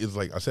mean, he is,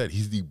 like I said,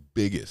 he's the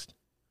biggest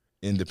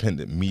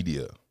independent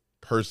media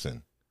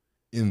person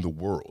in the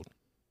world.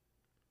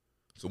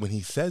 So when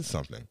he says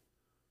something,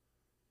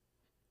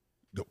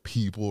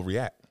 people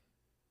react.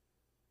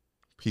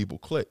 People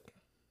click.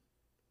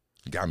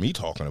 Got me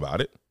talking about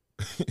it.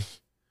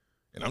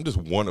 And I'm just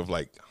one of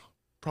like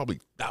probably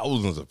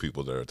thousands of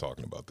people that are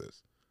talking about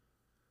this.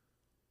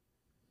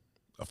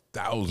 Of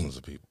thousands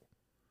of people.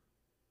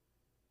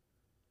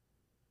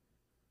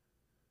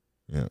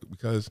 Yeah,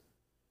 because,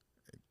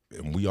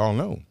 and we all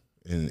know,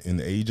 in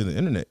the age of the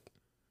internet,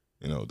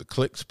 the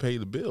clicks pay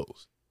the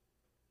bills.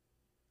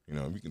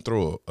 You can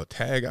throw a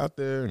tag out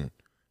there and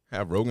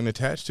have Rogan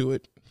attached to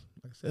it.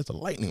 Like I said, it's a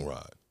lightning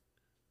rod.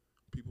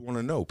 People want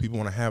to know. People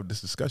want to have this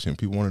discussion.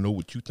 People want to know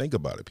what you think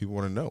about it. People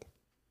want to know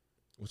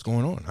what's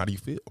going on. How do you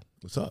feel?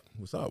 What's up?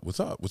 What's up? What's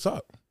up? What's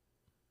up?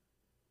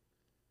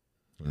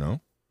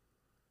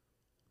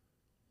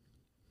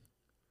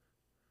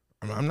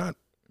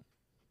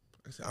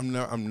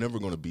 I'm never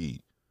going to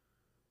be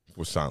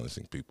for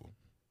silencing people.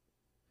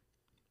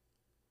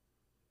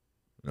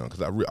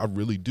 Because I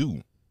really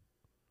do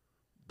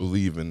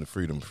believe in the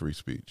freedom of free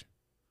speech.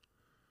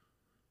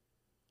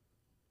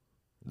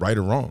 Right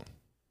or wrong.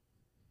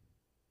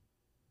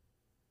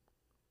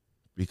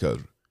 Because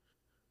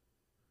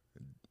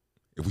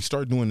if we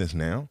start doing this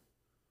now,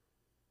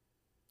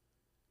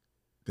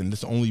 then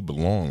this only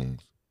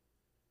belongs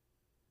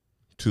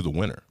to the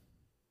winner.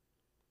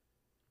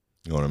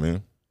 You know what I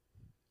mean?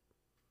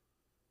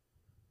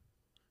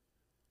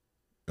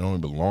 It only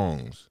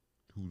belongs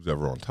to who's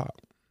ever on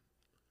top.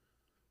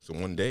 So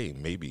one day,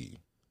 maybe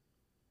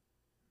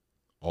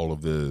all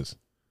of this,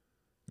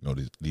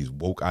 these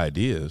woke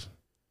ideas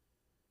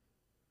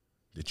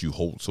that you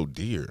hold so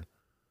dear,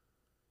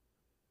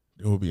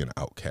 there will be an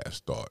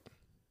outcast thought.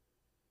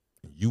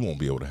 You won't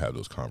be able to have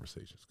those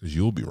conversations because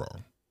you'll be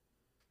wrong.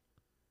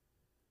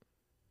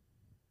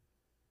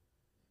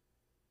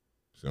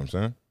 See what I'm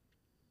saying?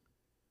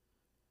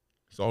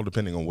 It's all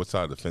depending on what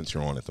side of the fence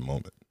you're on at the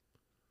moment.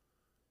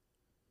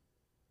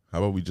 How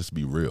about we just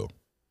be real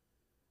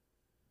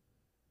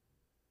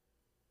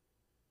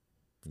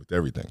with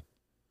everything?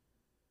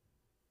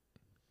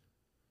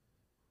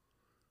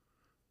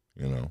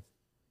 You know,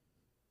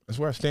 that's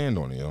where I stand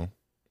on it, you know.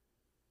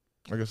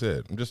 Like I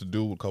said, I'm just a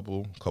dude with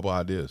a couple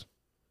ideas.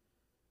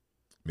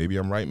 Maybe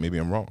I'm right, maybe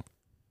I'm wrong.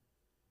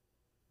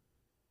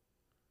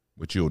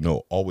 But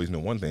you'll always know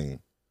one thing,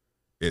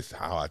 it's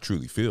how I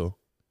truly feel.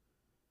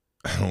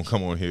 I don't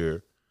come on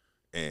here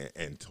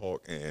and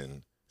talk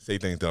and say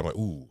things that I'm like,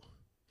 ooh,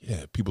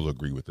 yeah, people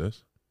agree with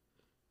this.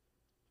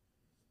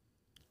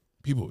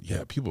 People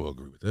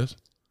agree with this.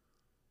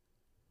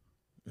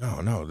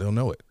 No, they'll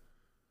know it.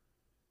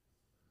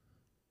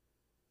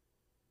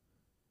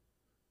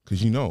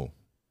 Because I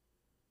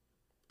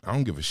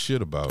don't give a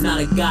shit about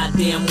not a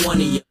goddamn one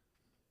of you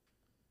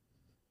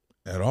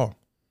at all.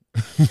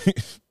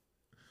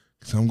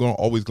 Because I'm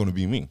always going to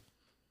be me.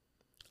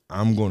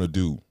 I'm going to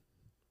do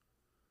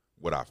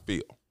what I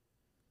feel.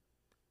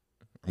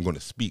 I'm going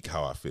to speak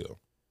how I feel.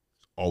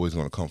 It's always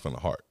going to come from the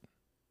heart.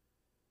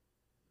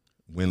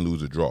 Win,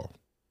 lose, or draw.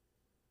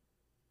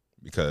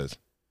 Because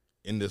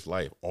in this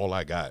life, all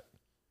I got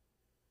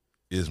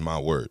is my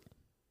word.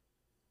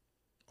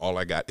 All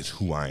I got is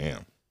who I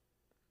am.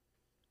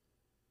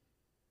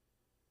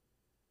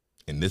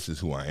 And this is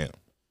who I am.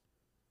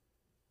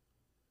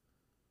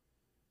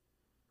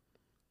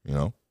 You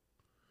know?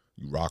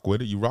 You rock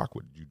with it, you rock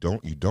with it. You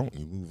don't,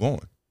 you move on.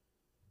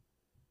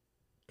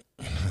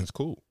 That's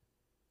cool.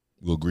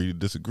 We'll agree to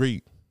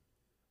disagree.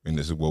 And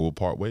this is where we'll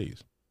part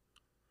ways.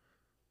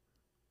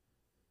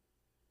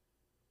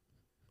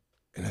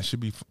 And that should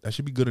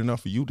be good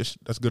enough for you.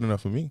 That's good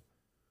enough for me.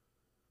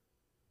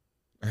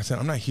 Like I said,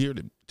 I'm not here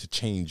to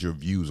change your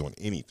views on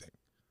anything.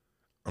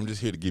 I'm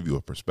just here to give you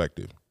a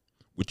perspective.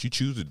 What you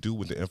choose to do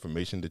with the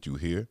information that you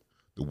hear,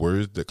 the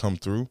words that come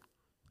through,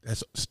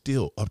 that's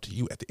still up to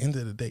you. At the end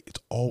of the day, it's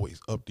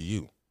always up to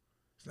you.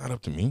 It's not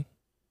up to me.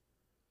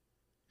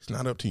 It's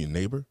not up to your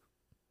neighbor.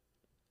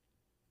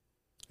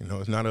 You know,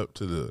 it's not up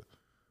to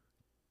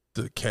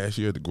the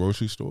cashier at the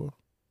grocery store.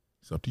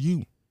 It's up to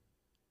you.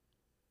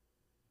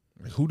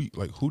 Like who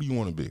do you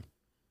want to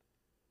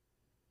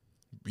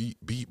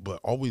be? But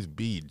always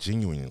be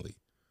genuinely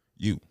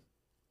you,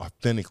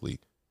 authentically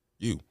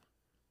you.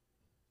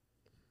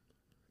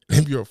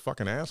 If you're a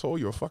fucking asshole,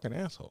 you're a fucking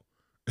asshole.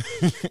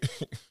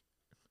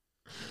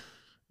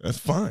 That's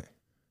fine.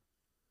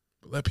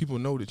 But let people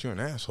know that you're an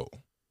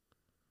asshole.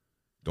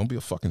 Don't be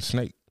a fucking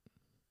snake.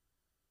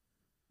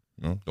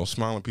 You know? Don't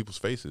smile in people's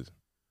faces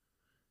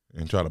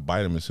and try to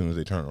bite them as soon as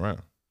they turn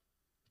around.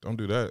 Don't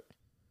do that.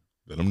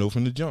 Let them know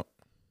from the jump.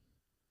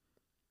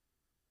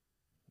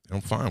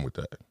 I'm fine with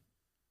that.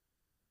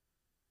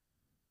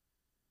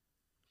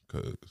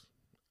 Because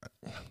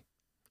I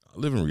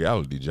live in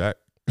reality, Jack.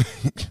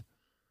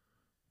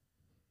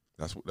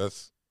 That's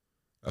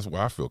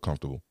where I feel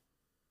comfortable.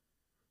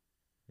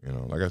 You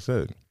know, like I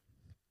said,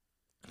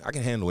 I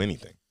can handle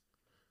anything.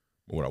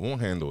 But what I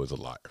won't handle is a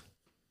liar.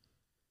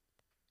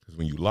 Because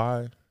when you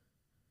lie,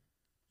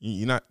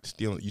 you're not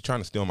stealing, you're trying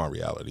to steal my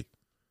reality.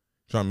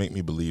 You're trying to make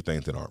me believe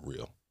things that aren't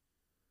real.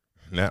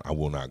 And that I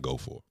will not go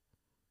for.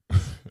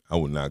 I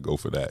would not go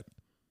for that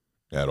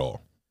at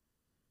all.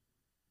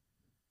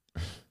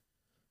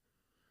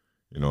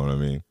 You know what I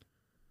mean?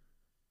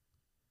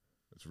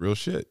 It's real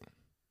shit.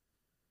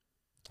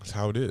 That's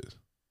how it is.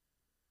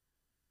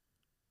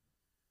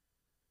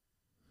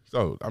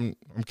 So I'm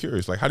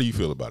curious, like, how do you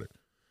feel about it?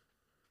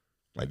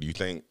 Like, do you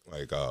think,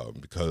 like,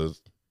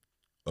 because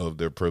of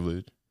their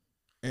privilege,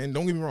 and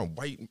don't get me wrong,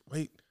 white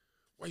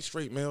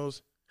straight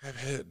males have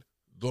had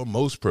the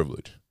most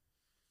privilege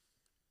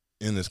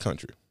in this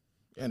country.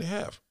 Yeah, they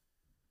have.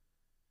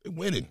 They're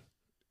winning.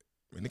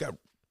 I mean, they got,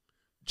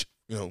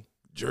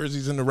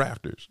 jerseys in the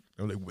rafters.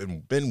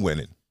 They've been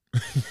winning.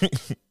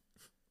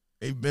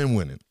 They've been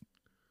winning.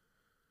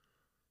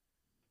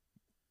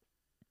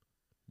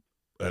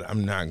 But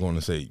I'm not going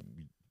to say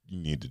you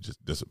need to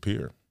just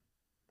disappear.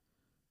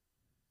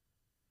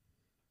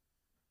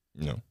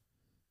 You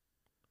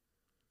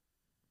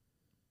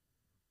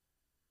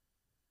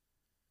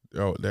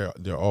know, there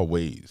are all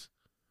ways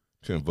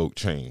to invoke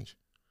change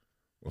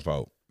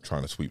without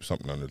trying to sweep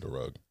something under the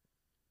rug.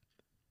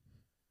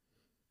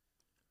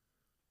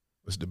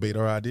 Let's debate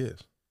our ideas.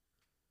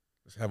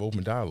 Let's have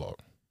open dialogue.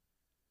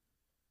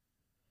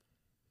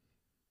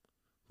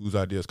 Whose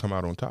ideas come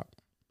out on top?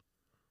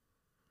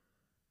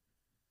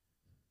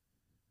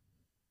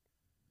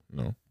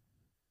 No,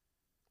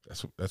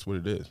 that's what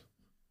it is.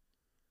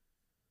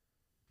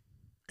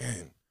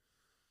 And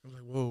I was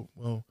like,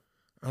 well,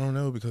 I don't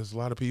know, because a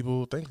lot of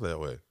people think that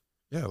way.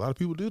 Yeah, a lot of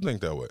people do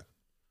think that way.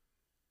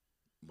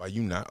 By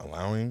you not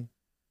allowing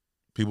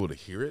people to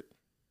hear it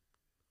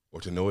or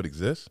to know it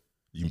exists,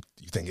 you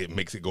think it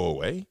makes it go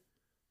away?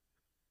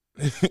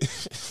 Like,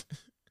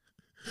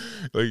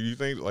 you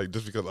think, like,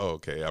 just because,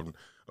 okay, I'm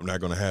not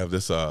gonna have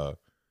this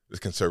this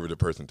conservative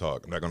person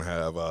talk. I'm not gonna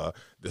have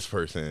this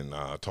person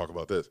talk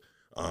about this.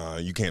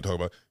 You can't talk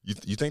about.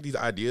 You think these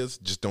ideas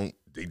just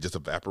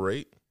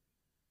evaporate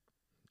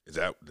Is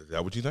that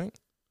what you think?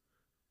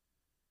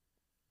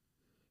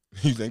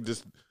 You think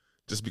just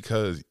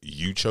because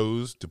you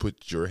chose to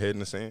put your head in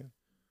the sand,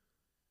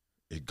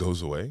 it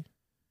goes away?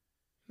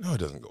 No, it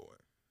doesn't go away.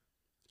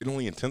 It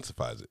only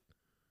intensifies it,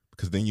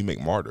 because then you make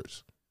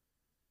martyrs.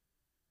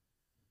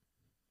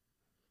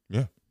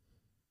 Yeah.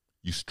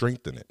 You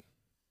strengthen it.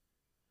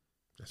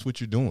 That's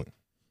what you're doing.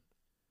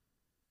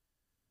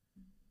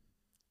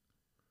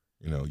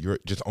 You know, you're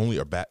just only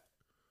a bat.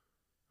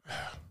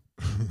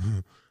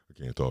 I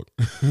can't talk.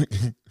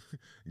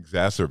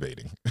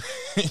 Exacerbating.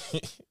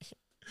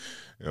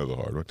 That was a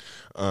hard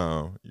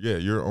one. Yeah,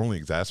 you're only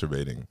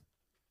exacerbating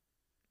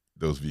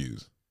those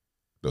views,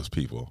 those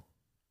people,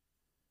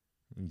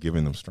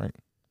 giving them strength.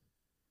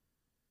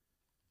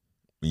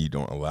 When you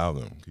don't allow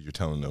them, because you're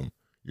telling them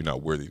you're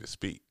not worthy to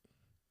speak.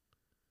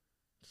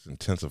 This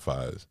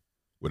intensifies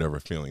whatever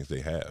feelings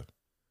they have,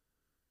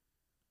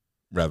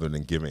 rather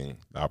than giving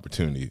the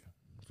opportunity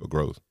for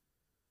growth,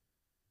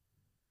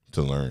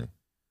 to learn.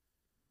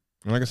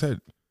 And like I said,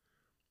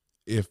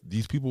 if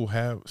these people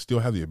still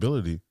have the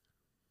ability,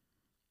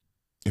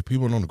 if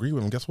people don't agree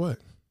with them, guess what?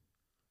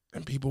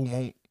 Then people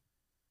won't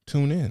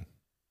tune in.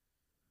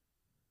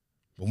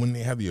 But when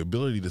they have the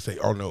ability to say,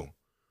 oh no,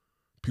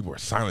 people are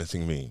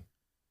silencing me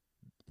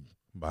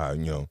by,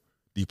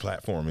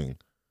 deplatforming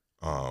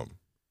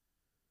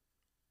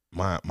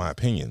my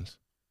opinions,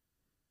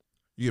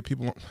 you get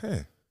people,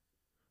 hey,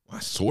 well, I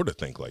sort of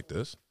think like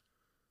this.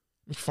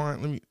 Let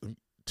me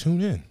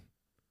tune in.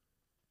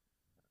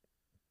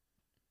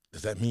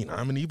 Does that mean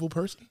I'm an evil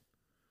person?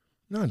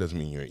 No, it doesn't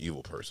mean you're an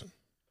evil person.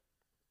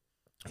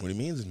 What it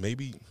means is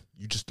maybe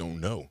you just don't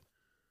know.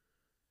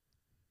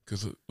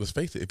 Because let's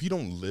face it, if you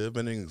don't live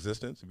in an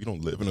existence, if you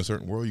don't live in a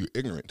certain world, you're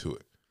ignorant to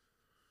it.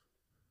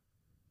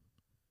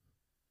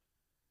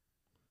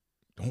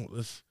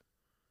 Let's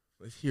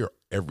hear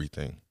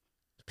everything.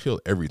 Peel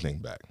everything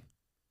back.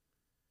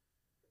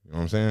 You know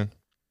what I'm saying?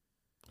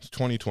 It's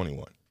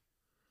 2021.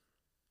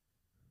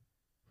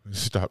 Let's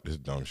stop this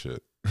dumb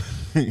shit.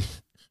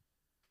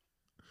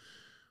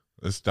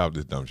 Let's stop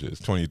this dumb shit. It's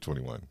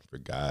 2021. For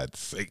God's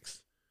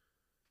sakes.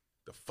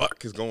 The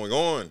fuck is going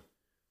on?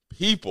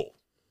 People.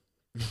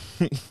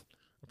 I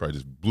probably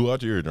just blew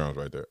out your eardrums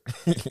right there.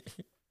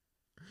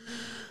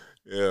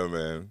 Yeah,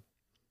 man.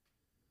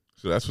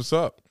 So that's what's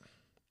up.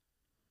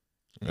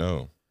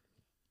 But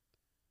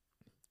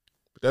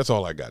that's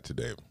all I got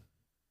today.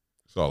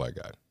 That's all I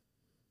got.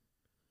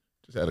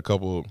 Just had a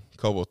couple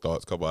of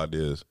thoughts, couple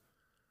ideas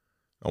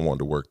I wanted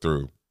to work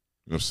through.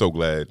 And I'm so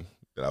glad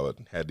that I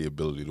had the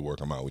ability to work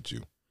them out with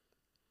you.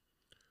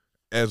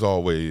 As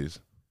always,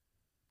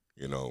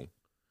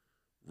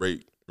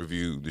 rate,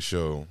 review the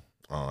show.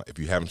 If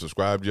you haven't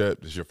subscribed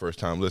yet, this is your first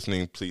time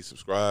listening, please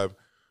subscribe.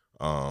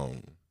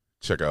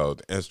 Check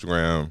out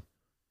Instagram,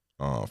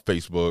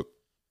 Facebook.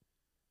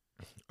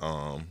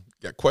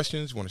 Got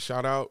questions you want to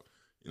shout out,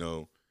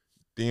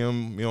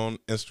 DM me on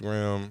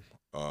Instagram,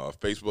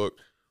 Facebook,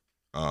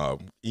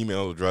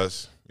 email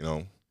address,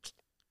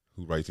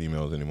 who writes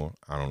emails anymore?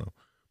 I don't know.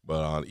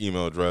 But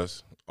email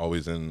address,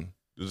 always in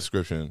the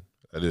description.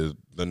 That is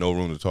the No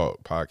Room to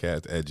Talk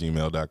podcast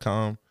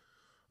 @gmail.com.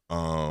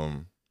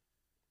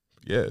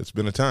 Yeah, it's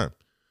been a time.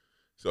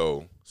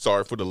 So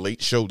sorry for the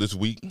late show this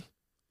week,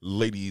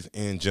 ladies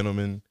and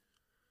gentlemen.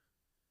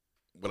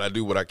 But I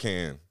do what I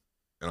can,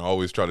 and I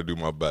always try to do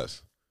my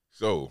best.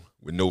 So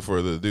with no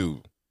further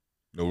ado,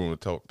 No Room to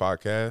Talk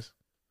podcast.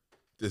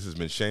 This has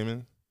been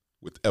Shaman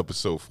with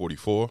episode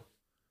 44.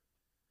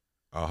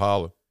 I'll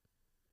holler.